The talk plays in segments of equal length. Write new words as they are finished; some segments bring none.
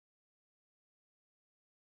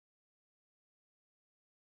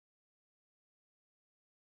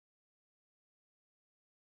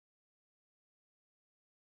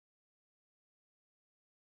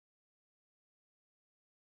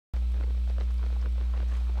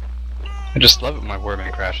I just love it when my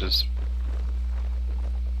warband crashes.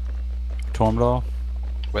 Tormdal?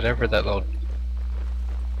 Whatever that little...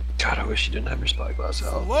 God, I wish you didn't have your spyglass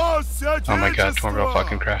out. Oh my god, Tormdal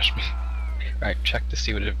fucking crashed me. Alright, check to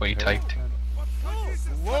see what he typed.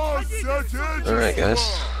 Alright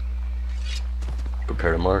guys.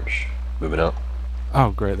 Prepare to march. Moving out.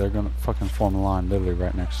 Oh great, they're gonna fucking form a line literally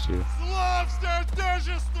right next to you. I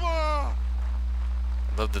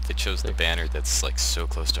love that they chose the banner that's like so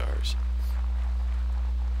close to ours.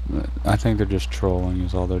 I think they're just trolling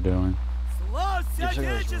is all they're doing.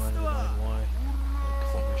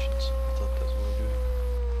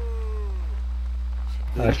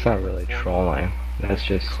 That's not really trolling. That's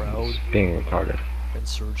just being retarded.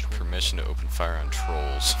 Permission to open fire on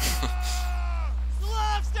trolls.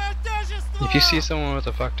 If you see someone with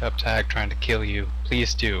a fucked up tag trying to kill you,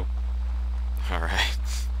 please do. Alright.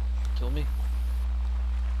 Kill me?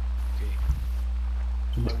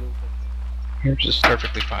 Okay. You're just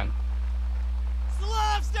perfectly fine.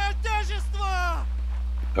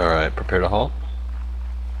 Alright, prepare to halt.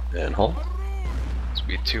 And halt. This will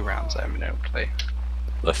be 2 rounds I haven't been able to play.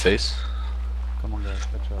 Left face. Come on guys,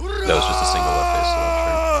 catch up. That was just a single left face, so I'm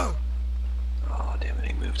sure. Oh damn it,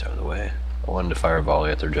 he moved out of the way. I wanted to fire a volley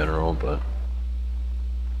at their general, but...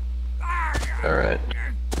 Alright.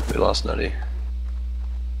 We lost Nutty.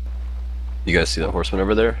 You guys see that horseman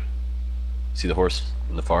over there? See the horse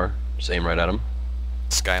in the far? Just aim right at him.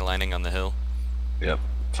 Skylining on the hill. Yep.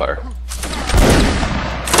 Fire.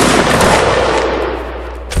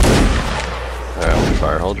 Alright, hold your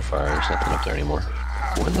fire, hold your fire. There's nothing up there anymore.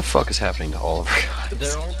 What the fuck is happening to all of our guys?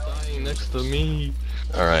 They're all dying next to me.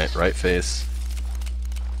 Alright, right face.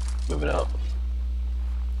 Moving out.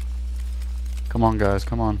 Come on guys,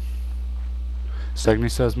 come on. Stegny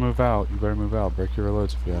says move out. You better move out. Break your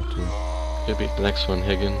reloads if you have to. Could be the next one,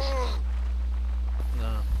 Higgins.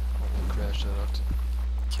 Nah, I'll crash that often.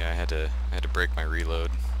 Yeah, I had to break my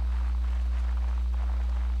reload.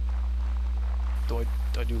 Though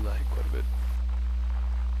I do lag quite a bit.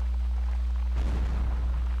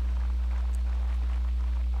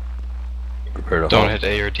 Prepare to Don't halt. hit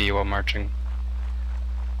A or D while marching.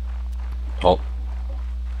 Halt.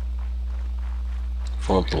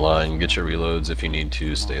 Form up the line, get your reloads if you need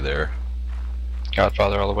to, stay there.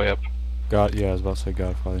 Godfather all the way up. Yeah, I was about to say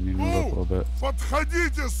Godfather. You need to move up a little bit.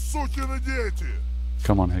 Подходите, сукины дети!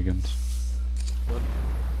 Come on, Higgins.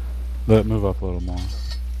 What? Move up a little more.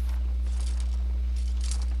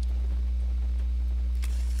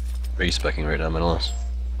 Are you specking right now, Menelaus?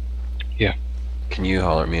 Yeah. Can you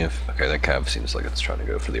holler at me if... Okay, that cav seems like it's trying to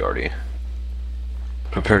go for the RD.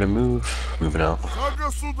 Prepare to move. Moving out. You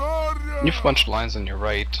have a bunch of lines on your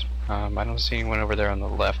right. I don't see anyone over there on the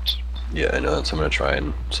left. Yeah, I know, so I'm gonna try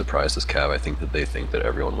and surprise this cav. I think that they think that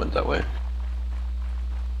everyone went that way.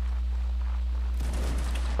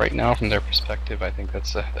 Right now, from their perspective, I think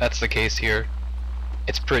that's the case here.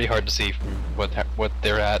 It's pretty hard to see from what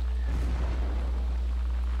they're at.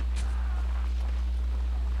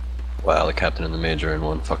 Wow, the captain and the major in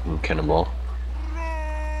one fucking cannonball.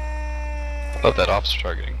 Love that officer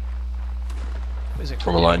targeting.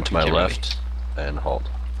 Form a line to my Get ready. left and halt.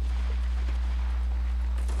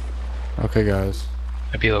 Okay, guys.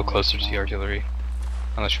 I'd be a little closer to the artillery,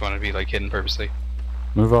 unless you want to be like hidden purposely.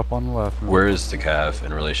 Move up on the left. Where is the cav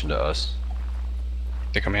in relation to us?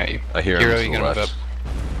 They're coming at you. I hear Hero, them to you the gonna move up? left.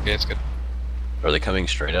 Yeah, it's good. Are they coming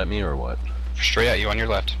straight at me or what? Straight at you on your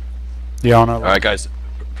left. Yeah, on our left. Alright guys,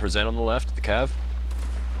 present on the left, the cav.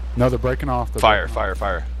 No, they're breaking off. Fire, fire,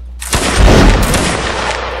 fire.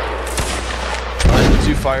 Alright,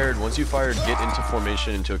 once you fired, get into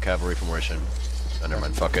formation, into a cavalry formation. Oh, never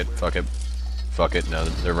mind, fuck it, fuck it. Fuck it, no,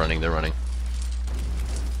 they're running.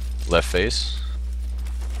 Left face.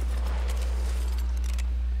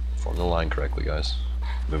 Form the line correctly, guys.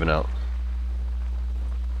 Moving out.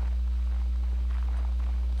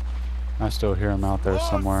 I still hear him out there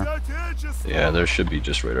somewhere. Yeah, there should be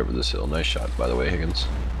just right over this hill. Nice shot, by the way, Higgins.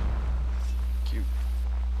 Cute.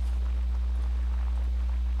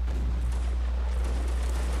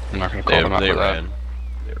 I'm not gonna call them out They for that. ran.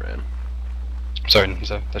 They ran. Sorry,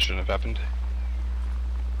 that shouldn't have happened.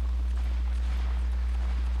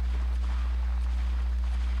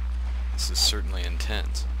 This is certainly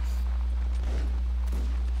intense.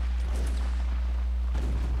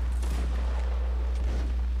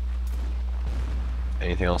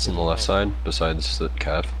 Anything else on the left side besides the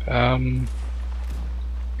cav?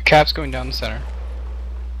 The cap's going down the center.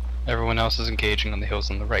 Everyone else is engaging on the hills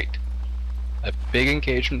on the right. A big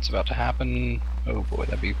engagement's about to happen. Oh boy,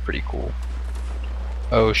 that'd be pretty cool.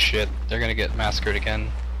 Oh shit, they're gonna get massacred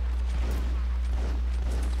again.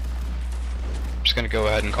 just gonna go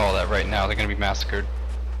ahead and call that right now. They're gonna be massacred.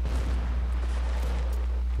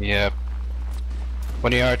 Yep.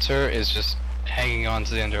 One of the archer is just hanging on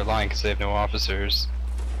to the end of their line because they have no officers.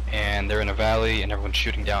 And they're in a valley and everyone's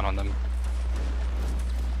shooting down on them.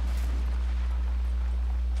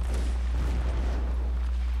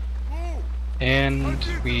 And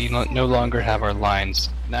we no longer have our lines.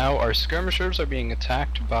 Now our skirmishers are being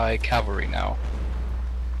attacked by cavalry now.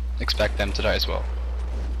 Expect them to die as well.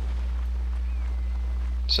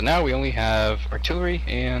 So now we only have artillery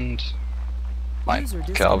and line.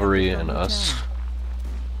 Cavalry and us.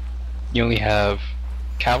 You only have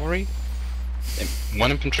cavalry, and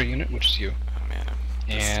one infantry unit, which is you, Oh man,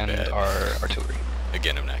 this is and bad. our artillery.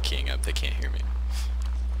 Again, I'm not keying up. They can't hear me.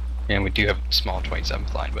 And we do have a small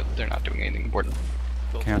 27th line, but they're not doing anything important.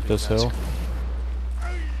 Camp this hill.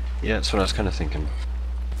 Yeah, that's what I was kind of thinking.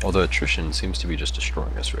 Although attrition seems to be just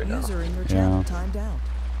destroying us right now. User in your Yeah. channel timed out.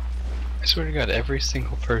 I swear to God, every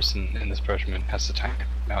single person in this regiment has to time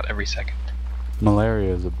out every second.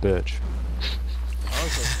 Malaria is a bitch.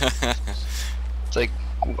 It's like,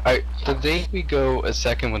 the day we go a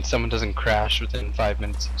second when someone doesn't crash within 5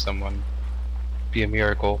 minutes of someone, be a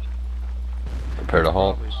miracle. Prepare to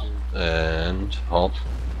halt. And halt.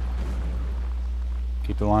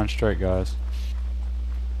 Keep the line straight, guys.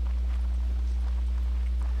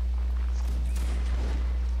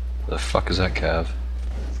 The fuck is that cav?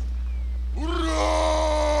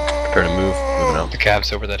 Ура! Prepare to move. Moving out. The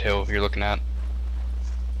Cavs over that hill you're looking at.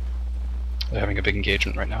 They're having a big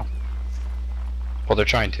engagement right now. Well, they're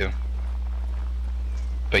trying to.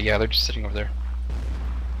 But yeah, they're just sitting over there.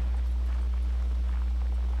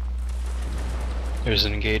 There's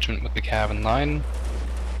an engagement with the Cav in line.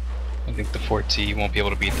 I think the 4T won't be able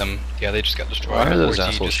to beat them. Yeah, they just got destroyed. Why are those 4T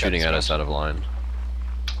assholes just got shooting at us destroyed. out of line?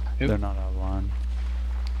 Who? They're not out of line.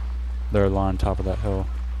 They're aligned top of that hill.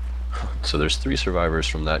 So there's 3 survivors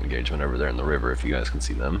from that engagement over there in the river, if you guys can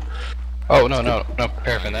see them. Oh no,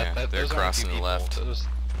 Paraffin. yeah, they're those aren't crossing two the people. left.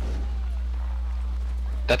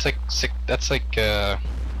 That's like six. That's like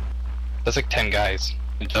 10 guys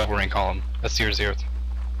in double rank column. That's your 0th.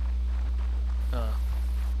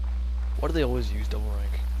 Why do they always use double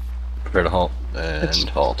rank? Prepare to halt. And It's-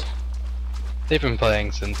 halt. They've been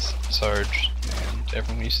playing since Sarge, and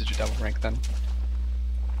everyone used to do double rank then.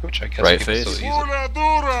 Which I guess Right people face. still use it. Пуля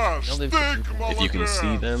дура! No, they've Штык, been- If you can see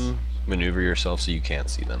молодец! them, maneuver yourself so you can't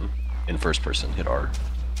see them. In first person, hit R.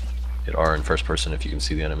 Hit R in first person if you can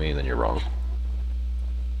see the enemy, then you're wrong.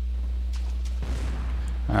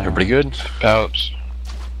 Everybody good? About.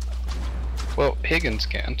 Well, Higgins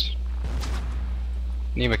can't.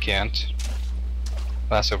 Nima can't.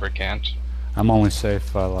 Lassover can't. I'm only safe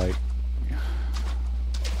if I like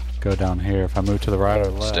go down here. If I move to the right or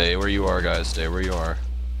left. Stay where you are, guys. Stay where you are.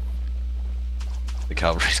 The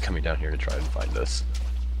cavalry's coming down here to try and find us.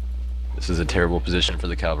 This is a terrible position for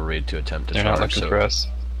the cavalry to attempt to They're not charge. looking So for us.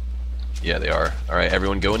 yeah, they are. All right,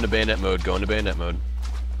 everyone, go into bayonet mode. Go into bayonet mode.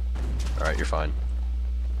 All right, you're fine.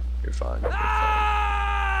 You're fine. You're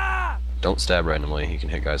fine. Don't stab randomly. You can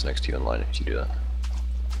hit guys next to you in line if you do that.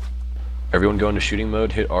 Everyone go into shooting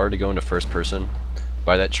mode. Hit R to go into first person.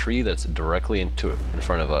 By that tree that's directly in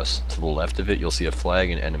front of us, to the left of it, you'll see a flag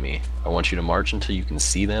and enemy. I want you to march until you can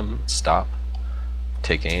see them. Stop.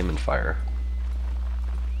 Take aim and fire.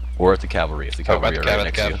 Or at the cavalry if the Oh, cavalry at are the right Cav,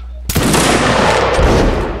 next at to the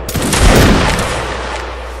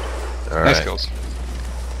you. All Nice right. kills.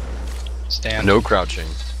 Stand. No crouching.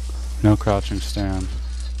 No crouching stand.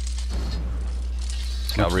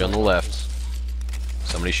 Cavalry on the left.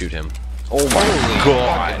 Somebody shoot him. Oh my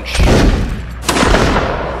god!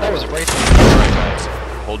 That was right.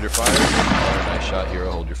 Hold your fire. Alright, nice shot,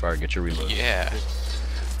 hero. Hold your fire. Get your reload. Yeah.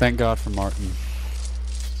 Thank God for Martin.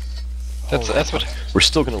 That's what. We're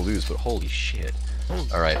still gonna lose, but holy shit.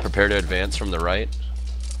 Alright, prepare to advance from the right.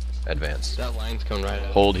 Advance. That line's coming right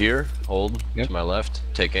up. Hold here. Hold Yep. to my left.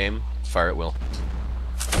 Take aim. Fire at will.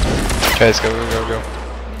 Guys, go, go, go, go.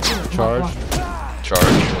 Charge. Charge.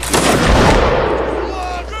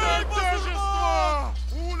 Благодежество!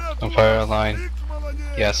 Пуля Don't дура! fire on line. Штык,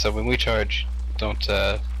 молодец! Yeah, so when we charge, don't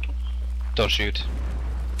shoot.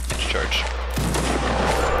 Just charge.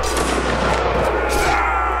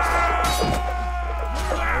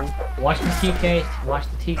 Watch the TKs. Watch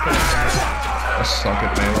the TKs, guys. I suck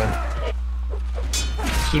at melee.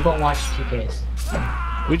 Keep on watching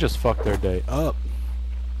TKs. We just fucked their day up.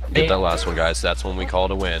 Get that last one, guys. That's when we call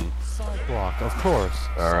to win. Block, of course.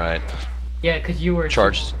 Alright. Yeah, because you were.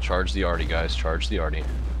 Charge the arty, guys. Charge the arty.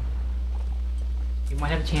 You might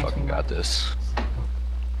have a chance. Fucking got this.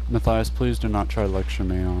 Matthias, please do not try to lecture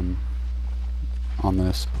me on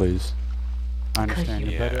this, please. I understand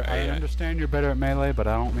you're Yeah, better. I yeah. understand you're better at melee, but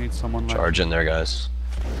I don't need someone like Charge in there, guys.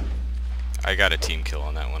 I got a team kill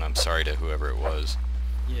on that one. I'm sorry to whoever it was.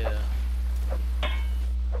 Yeah.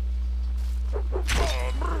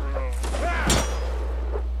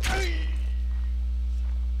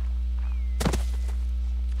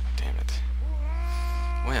 Damn it.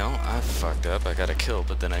 Well, I fucked up. I got a kill,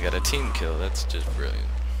 but then I got a team kill. That's just brilliant.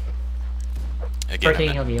 Again,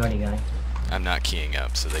 Rotating on the Arnie guy. I'm not keying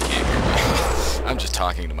up, so they can't hear me. I'm just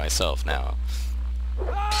talking to myself now.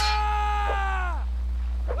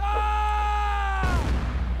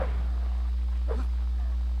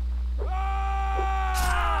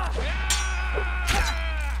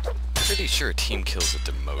 Pretty sure a team kills a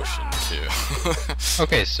demotion too.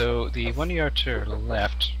 Okay, so the one you are to your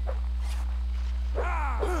left.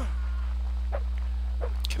 Come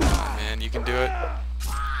on, man, you can do it.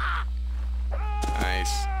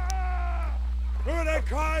 Nice. Für den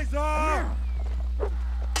Kaiser!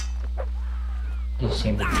 He's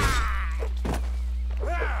same with you.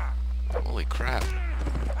 Holy crap.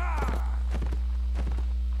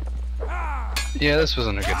 Yeah, this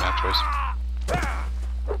wasn't a good map choice.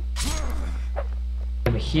 I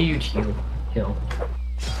have a huge hill.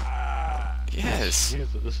 Yes.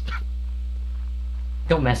 Jesus.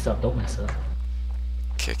 Don't mess up, don't mess up.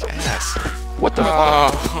 Kick ass. What the Oh.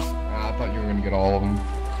 I thought you were gonna get all of them.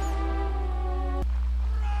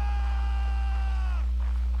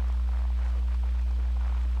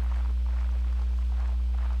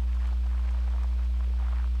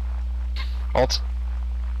 Alt.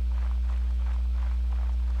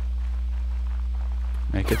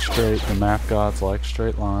 Make it straight. The map gods like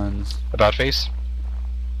straight lines. About face.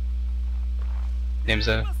 Name's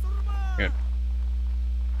good.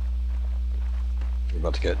 We're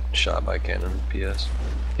about to get shot by cannon, PS.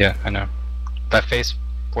 Yeah, I know. That face.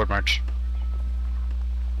 Forward march.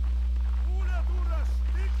 Уля, дура,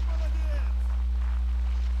 штык, молодец!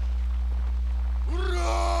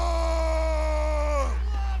 Ура!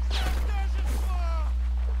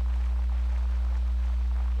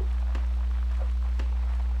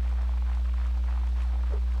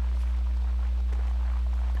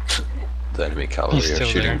 The enemy cavalry He's are still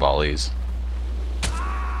shooting there. volleys.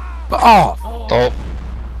 Oh! Oh.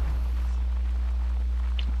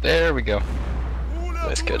 There we go.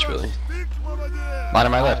 Nice catch, Billy. Штык, молодец! Line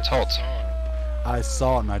on my left. Halt. I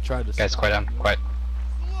saw it and I tried to. Guys, stop quiet down. you. Quiet.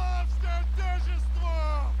 Славься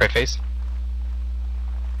Отечество! Right face.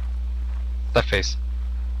 Left face.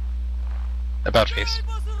 About face. Эй,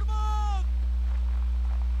 базарман!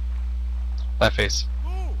 Left face.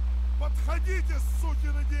 Ну, подходите,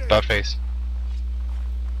 сукины дети! About face.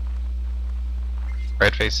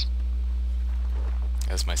 Right face.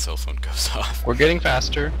 As my cell phone goes off. We're getting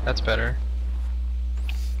faster. That's better.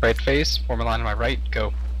 Right face. Form a line on my right.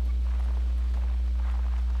 Go.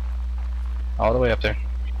 All the way up there.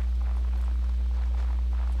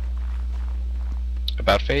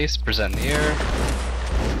 About face. Present in the air.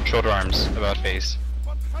 Shoulder arms. About face.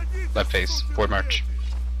 Подходите, Left face. сукины Forward march.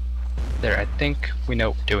 дети! There. I think we know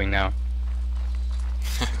what we're doing now.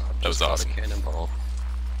 That was Just caught a awesome. Cannonball.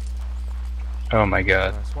 Oh my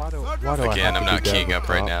god. Guys, why do I Again, have I'm to not be dead keying with up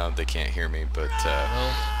right top? now. They can't hear me, but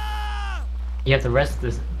You have the rest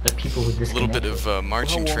of the people who a little disconnected. bit of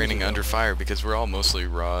marching How long training is it under fire because we're all mostly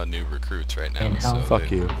raw new recruits right now. And So how- Fuck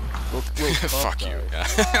they- you. Fuck you.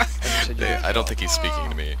 I don't think he's speaking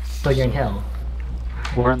to me. So you're in hell.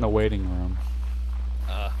 We're in the waiting room.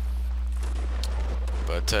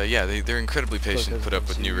 But yeah, they're incredibly patient to put up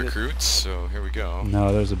with new recruits, so here we go.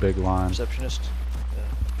 No, there's a big line. Receptionist.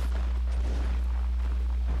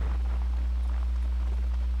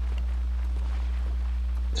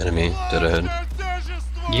 Enemy, dead ahead. Славься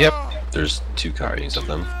Отечество! Yep. There's two companies of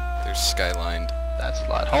them. They're skylined. That's a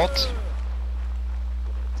lot. Halt.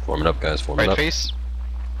 Form it up, guys, form it Right up. face.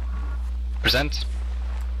 Present.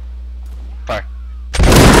 Fire.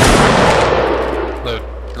 Load.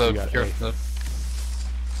 Load. got Here. eight. Load.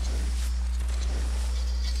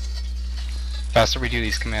 Faster we do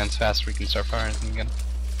these commands, faster we can start firing them again.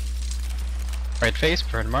 Right face,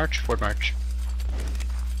 forward march, forward march.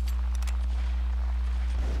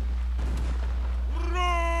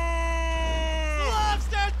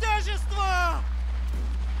 Славься Отечество!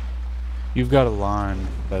 You've got a line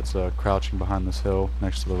that's crouching behind this hill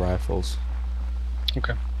next to the rifles.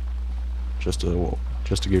 Okay. Just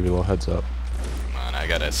to give you a little heads up. Come on, I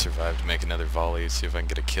gotta survive to make another volley, see if I can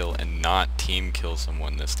get a kill and not team kill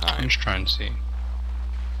someone this I'm time. just trying to see.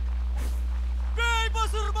 Бей,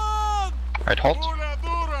 базарман! Right, halt. Уля,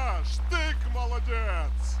 дура, штык,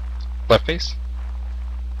 молодец! Left face.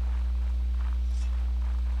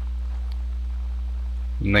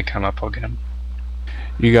 And they come up again.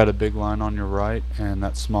 You got a big line on your right, and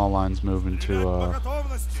that small line's moving to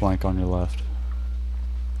flank on your left.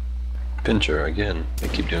 Pincher, again. They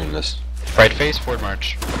keep doing this. Right face, forward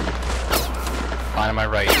march. Line on my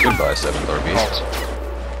right. Goodbye, 7th RB.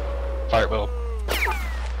 Halt. Fire at will.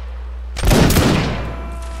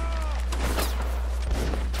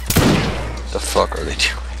 The fuck are they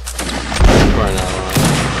doing?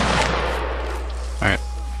 Alright.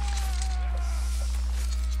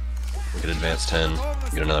 We can advance 10.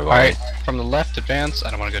 Get another volley. Alright, from the left, advance.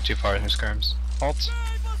 I don't want to go too far in these skirms. Halt.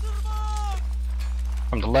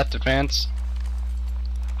 From the left, advance.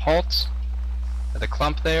 Halt. At the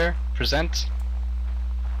clump there, present.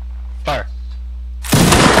 Fire.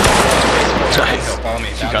 Nice. Follow me.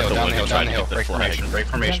 You Down got the the hill, one down the hill, who tried down to the hill. get the Break flag. formation, break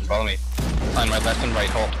formation. Follow me. Line right, left and right,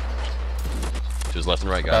 halt. To his left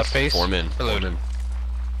and right, About guys. face, Form in. reload. Form in.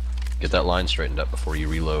 Get that line straightened up before you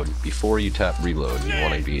reload. Before you tap reload, you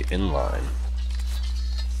want to be in line.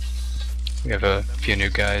 We have a few new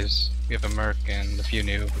guys. We have a merc and a few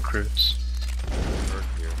new recruits.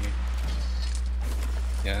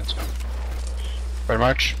 Yeah, that's fine. Forward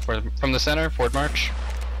march. From the center, forward march.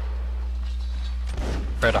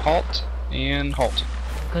 Try to halt, and halt.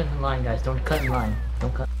 Cut in line, guys. Don't cut in line.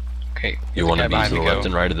 Don't cut. Okay. You want to be to the left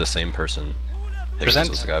and right of the same person. Present. Higgins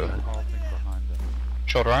was the guy behind.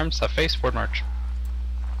 Shoulder arms, left face, forward march.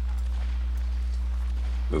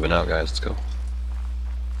 Moving out, guys. Let's go.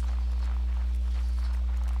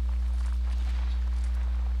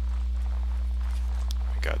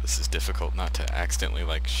 Oh my god, this is difficult not to accidentally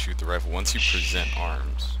like shoot the rifle once you present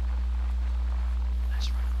arms.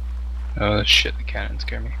 Oh shit, the cannon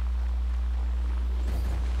scared me.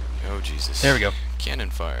 Oh Jesus. There we go. Cannon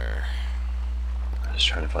fire. I'm just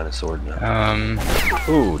trying to find a sword now.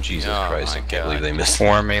 Ooh, Jesus Oh Christ! I my can't God. believe they missed.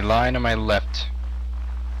 Form a line on my left.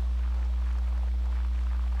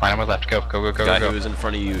 Line on my left, go, go, go, The go, guy go. who is in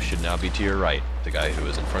front of you should now be to your right. The guy who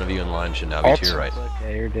is in front of you in line should now Halt. be to your right.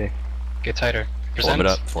 Okay, you're dick. Get tighter. Present.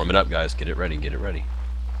 Form it up, guys. Get it ready, get it ready.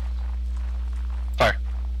 Fire.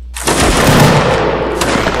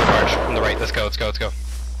 Forward march from the right. Let's go, let's go, let's go.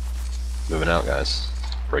 Moving out, guys.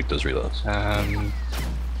 Break those reloads.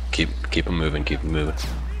 Keep them moving, keep them moving.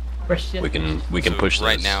 Push it. We can So push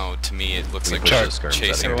right this. now, to me, it looks We like can push we're those skirms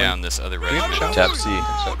chasing out. down this other regiment. Tap C.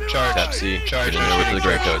 Charge. Tap C. Charge. Get in there with the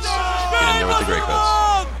grey coats. Get in there with the grey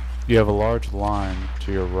coats. You have a large line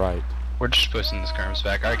to your right. We're just pushing the skirms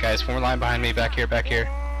back. Alright guys, form a line behind me, back here, back here.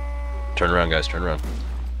 Turn around, guys. Turn around.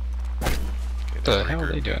 Okay, What the that's hell are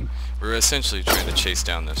regroup. they doing? We're essentially trying to chase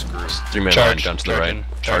down this group. 3-man line Charge. down to the Charging.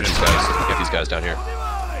 right. Charge these Charging. guys. Get these guys down here.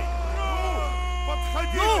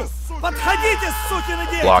 Подходите, сукины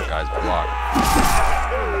дети! Block, guys. Block.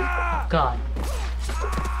 God.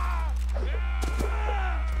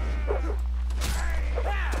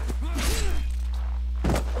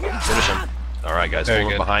 Finish him. All right, guys. Very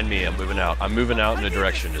Form good. behind me. I'm moving out. I'm moving out in a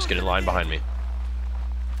direction. Just get in line behind me.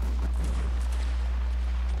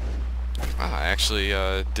 Wow, I actually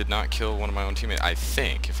did not kill one of my own teammates. I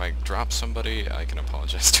think if I drop somebody, I can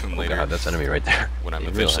apologize to him Oh later God, that's enemy right there. when I'm You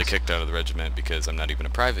eventually realize. kicked out of the regiment because I'm not even a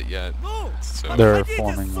private yet. So They're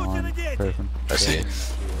forming on Griffin. I see. You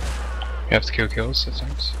have to kill kills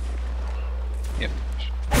systems. Yep.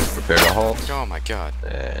 Prepare to halt. oh my god.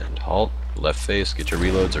 And halt. Left face. Get your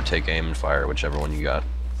reloads or take aim and fire, whichever one you got.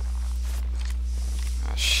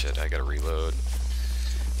 Oh shit, I gotta reload.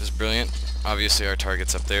 This is brilliant. Obviously our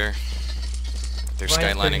target's up there. They're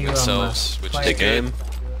Right, skylining put you on themselves, which is fire. Take good. aim.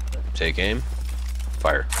 Take aim.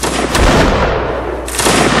 Fire.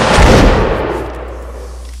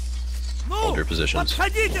 Hold your positions.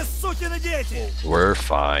 Подходите, сукины дети! We're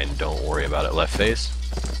fine. Don't worry about it. Left face.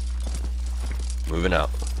 Moving out.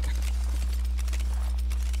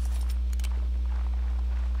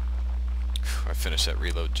 I finished that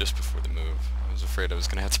reload just before the move. I was afraid I was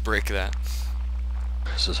gonna have to break that.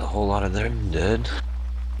 This is a whole lot of them dead.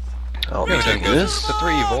 I'll be Yeah, taking the this.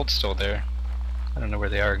 3 volts still there. I don't know where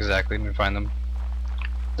they are exactly. Let me find them.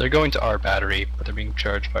 They're going to our battery, but they're being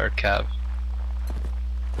charged by our cav.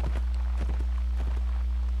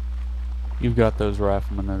 You've got those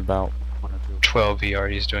riflemen at about 1 or 2. 12 VR,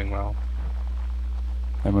 he's doing well.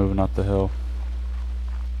 They're moving up the hill.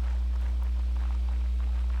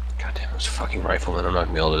 God damn, those fucking riflemen. I'm not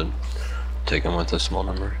gonna be able to take them with a small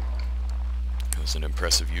number. It was an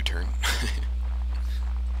impressive U-turn.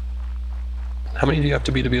 How many do you have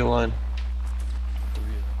to be the line?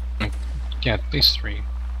 Yeah, at least 3.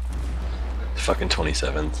 Fucking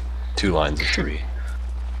 27th. 2 lines of 3.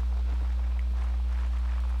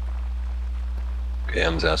 Okay,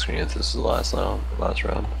 I'm just asking you if this is the last round.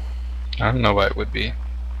 I don't know why it would be.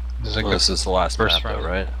 This is like Well, this is the last first map, though,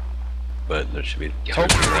 round. right? but there should be 2 or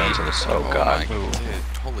 3 rounds on this. Oh god. My, dude,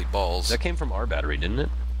 holy balls. That came from our battery, didn't it?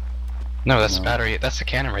 No, that's the battery. That's the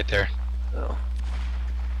cannon right there. Oh.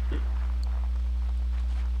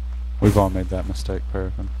 We've all made that mistake,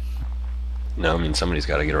 Paragon. No, I mean somebody's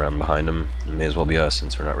got to get around behind them. It may as well be us,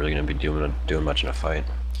 since we're not really going to be doing much in a fight.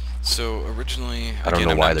 So originally, I don't again,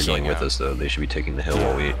 know I'm why not they're going keying with out. us though. They should be taking the hill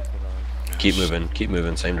while we keep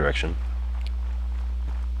moving, same direction.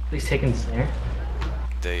 Please Higgins there.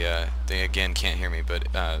 They again can't hear me,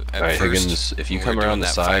 but at Alright, first, Higgins, if you when come we're around doing the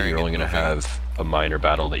that side, firing you're only and going to moving- have a minor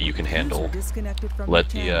battle that you can handle. Let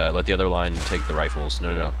the other line take the rifles.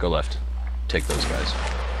 No, go left. Take those guys.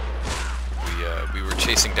 We were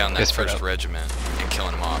chasing down that Yes, first Fred. regiment and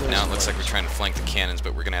killing them off. Now it looks like we're trying to flank the cannons,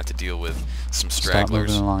 but we're gonna have to deal with some Stop moving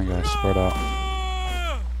stragglers. along, guys. Spread out.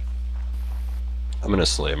 I'm going to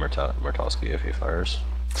slay Martowski if he fires.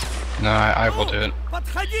 No, I will do it.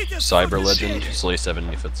 Подходите, Cyber сукины Legend, дети! slay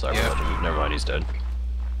 75th Cyber Yeah. Legend. Never mind, he's dead.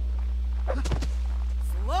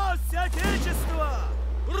 Славься Отечество!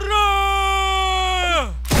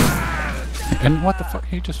 Ура! And what the fuck?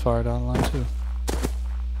 He just fired out of line too.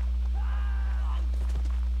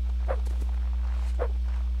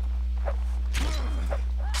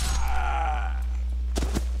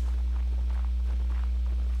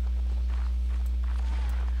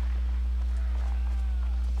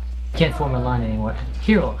 Can't form a line anymore.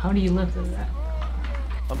 Hero, how do you live through that?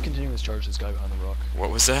 I'm continuing to charge this guy behind the rock. What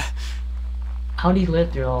was that? How do you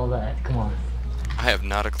live through all that? Come on. I have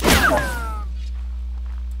not a clue.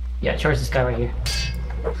 Yeah, charge this guy right here.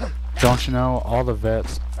 Don't you know, all the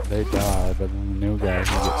vets, they die, but then the new guys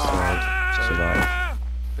who get stabbed survive.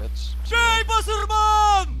 That's Бей,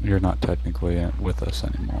 басурман! You're not technically with us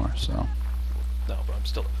anymore, so. no, but I'm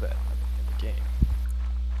still a vet in the game.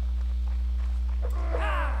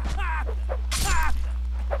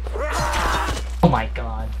 Oh my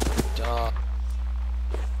god. Duh.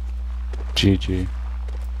 GG.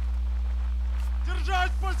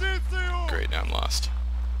 Держать позицию! Great, now I'm lost.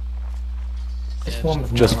 Just form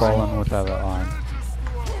with Just more line. fall in with that line.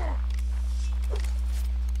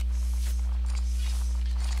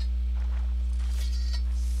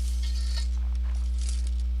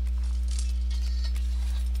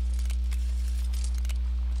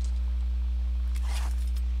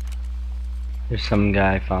 There's some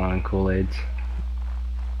guy following Kool-Aids.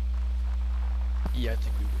 Yeah, I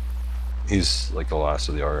think we would. He's like the last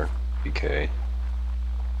of the RBK.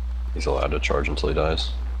 He's allowed to charge until he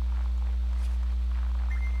dies.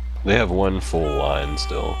 They have one full line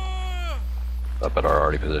still up at our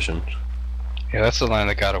already position. Yeah, that's the line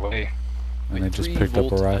that got away. And they just 3 picked up a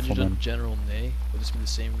volt rifleman. adjutant General Ney. Would this be the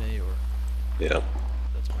same Ney or Yeah,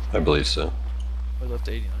 that's much I believe so. I left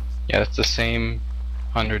 89. Yeah, it's the same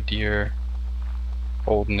 100-year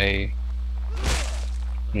old Nay.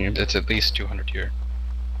 It's at least 200-year.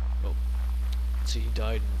 See, he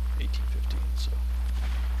died in 1815, so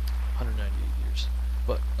 198 years.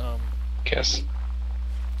 But Guess.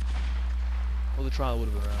 well, the trial would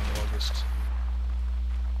have been around August.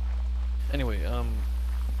 Anyway,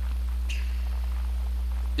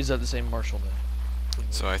 is that the same Marshal Ney?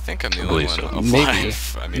 So I think I'm the I only believe one so. Maybe.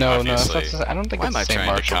 alive. I mean, No, that's obviously. not, I don't think Why it's am I the same trying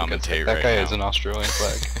to Marshal because commentate that right guy now? is an Australian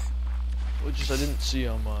flag. Well, just I didn't see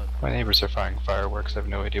My neighbors are firing fireworks. I have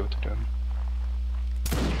no idea what they're doing.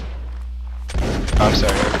 Oh, I'm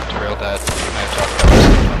sorry, I derailed that. I have talked about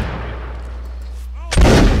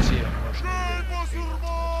see Marshal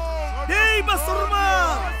Ney. Бей,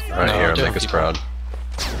 басурман! Alright, No, here, don't make us keep proud.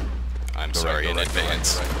 I'm Go sorry right, in go right, go right,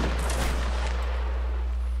 advance. go right.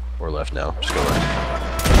 Or left now. Just go right.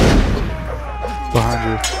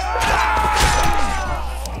 Behind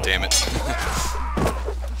Damn it.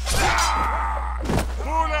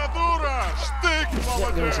 Пуля дура! Штык,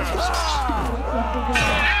 молодец!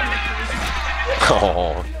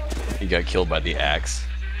 Oh, he got killed by the axe.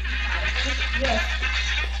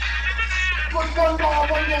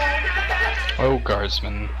 Oh,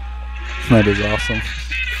 guardsman. you. That is awesome.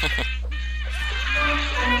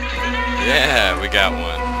 Yeah, we got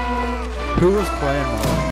one. Who was playing that?